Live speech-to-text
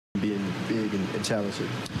challenge it?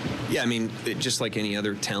 Yeah, I mean, just like any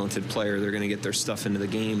other talented player, they're going to get their stuff into the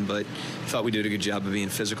game, but I thought we did a good job of being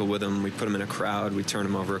physical with him. We put him in a crowd. We turned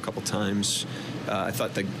him over a couple times. I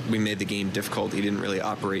thought that we made the game difficult. He didn't really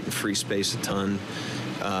operate in free space a ton,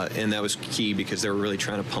 and that was key because they were really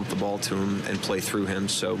trying to pump the ball to him and play through him.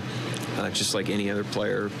 So just like any other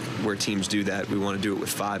player where teams do that, we want to do it with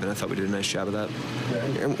 5, and I thought we did a nice job of that.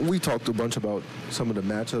 Yeah, and we talked a bunch about some of the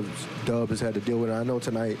matchups Dub has had to deal with. I know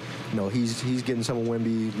tonight, he's getting some of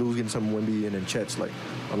Wemby, Lou's getting some of Wemby, and then Chet's like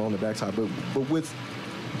along the backside. But with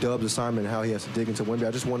Dub's assignment and how he has to dig into Wemby,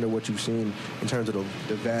 I just wonder what you've seen in terms of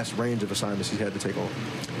the vast range of assignments he's had to take on.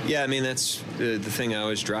 Yeah, I mean, that's the thing I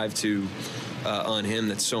always drive to on him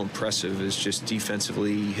that's so impressive is just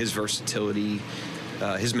defensively, his versatility,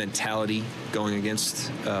 his mentality going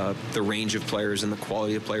against the range of players and the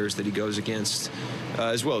quality of players that he goes against,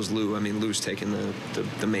 as well as Lou. I mean, Lou's taking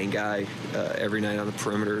the main guy every night on the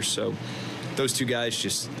perimeter. So those two guys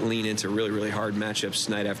just lean into really, really hard matchups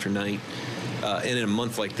night after night. And in a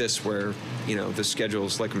month like this where, the schedule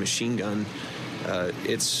is like a machine gun,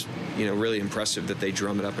 it's, really impressive that they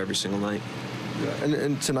drum it up every single night. Yeah.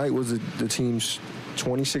 And tonight was the team's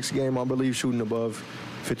 26th game, I believe, shooting above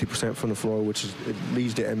 50% from the floor, which it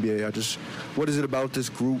leads the NBA. What is it about this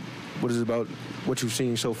group? What is it about what you've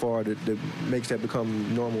seen so far that makes that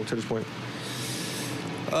become normal to this point?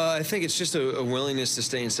 I think it's just a willingness to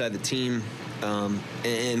stay inside the team.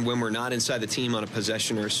 And when we're not inside the team on a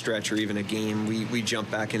possession or a stretch or even a game, we jump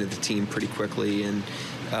back into the team pretty quickly. And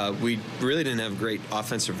we really didn't have great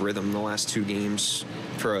offensive rhythm the last 2 games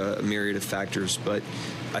for a myriad of factors. But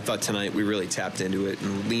I thought tonight we really tapped into it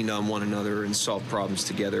and leaned on one another and solved problems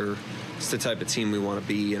together. It's the type of team we want to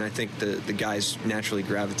be. And I think the guys naturally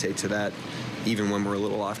gravitate to that even when we're a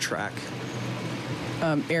little off track.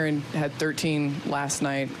 Aaron had 13 last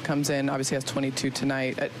night, comes in, obviously has 22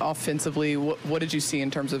 tonight. Offensively, what did you see in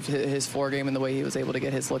terms of his floor game and the way he was able to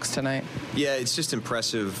get his looks tonight? Yeah, it's just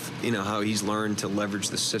impressive, how he's learned to leverage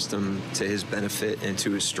the system to his benefit and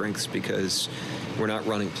to his strengths because we're not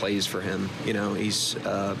running plays for him. He's,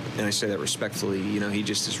 and I say that respectfully, he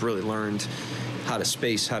just has really learned how to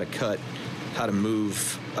space, how to cut, how to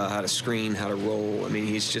move, how to screen, how to roll. I mean,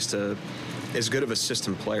 he's just as good of a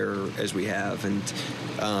system player as we have, and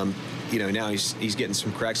now he's getting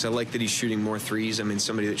some cracks. I like that he's shooting more threes. I mean,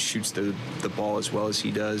 somebody that shoots the ball as well as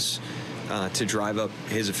he does to drive up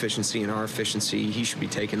his efficiency and our efficiency, he should be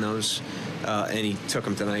taking those, and he took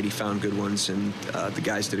them tonight. He found good ones, and the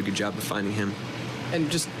guys did a good job of finding him. And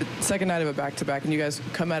just second night of a back-to-back, and you guys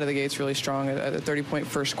come out of the gates really strong at a 30-point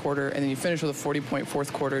first quarter, and then you finish with a 40-point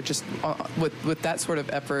fourth quarter, just with that sort of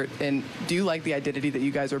effort. And do you like the identity that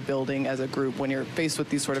you guys are building as a group when you're faced with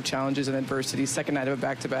these sort of challenges and adversity? Second night of a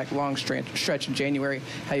back-to-back, long stretch in January,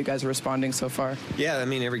 how you guys are responding so far? Yeah, I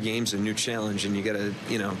mean, every game's a new challenge, and you got to,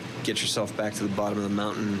 get yourself back to the bottom of the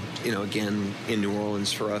mountain, again, in New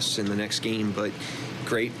Orleans for us in the next game. But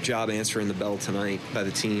great job answering the bell tonight by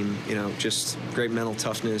the team. Just great mental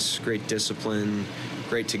toughness, great discipline,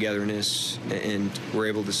 great togetherness, and we're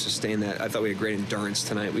able to sustain that. I thought we had great endurance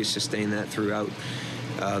tonight. We sustained that throughout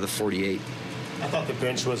the 48. I thought the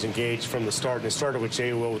bench was engaged from the start, and it started with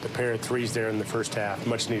Daigneault with a pair of threes there in the first half,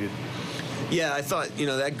 much needed. Yeah, I thought,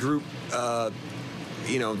 that group,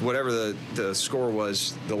 whatever the score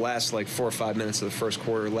was, the last 4 or 5 minutes of the first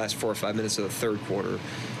quarter, last 4 or 5 minutes of the third quarter,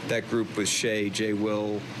 that group with Shea, Jay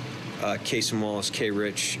Will, Casey Wallace, K.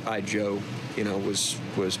 Rich, Joe,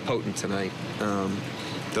 was potent tonight.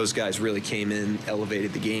 Those guys really came in,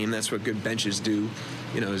 elevated the game. That's what good benches do,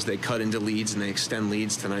 as they cut into leads and they extend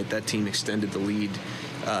leads tonight. That team extended the lead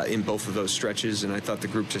in both of those stretches, and I thought the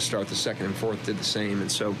group to start the second and fourth did the same.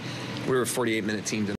 And so we were a 48-minute team tonight.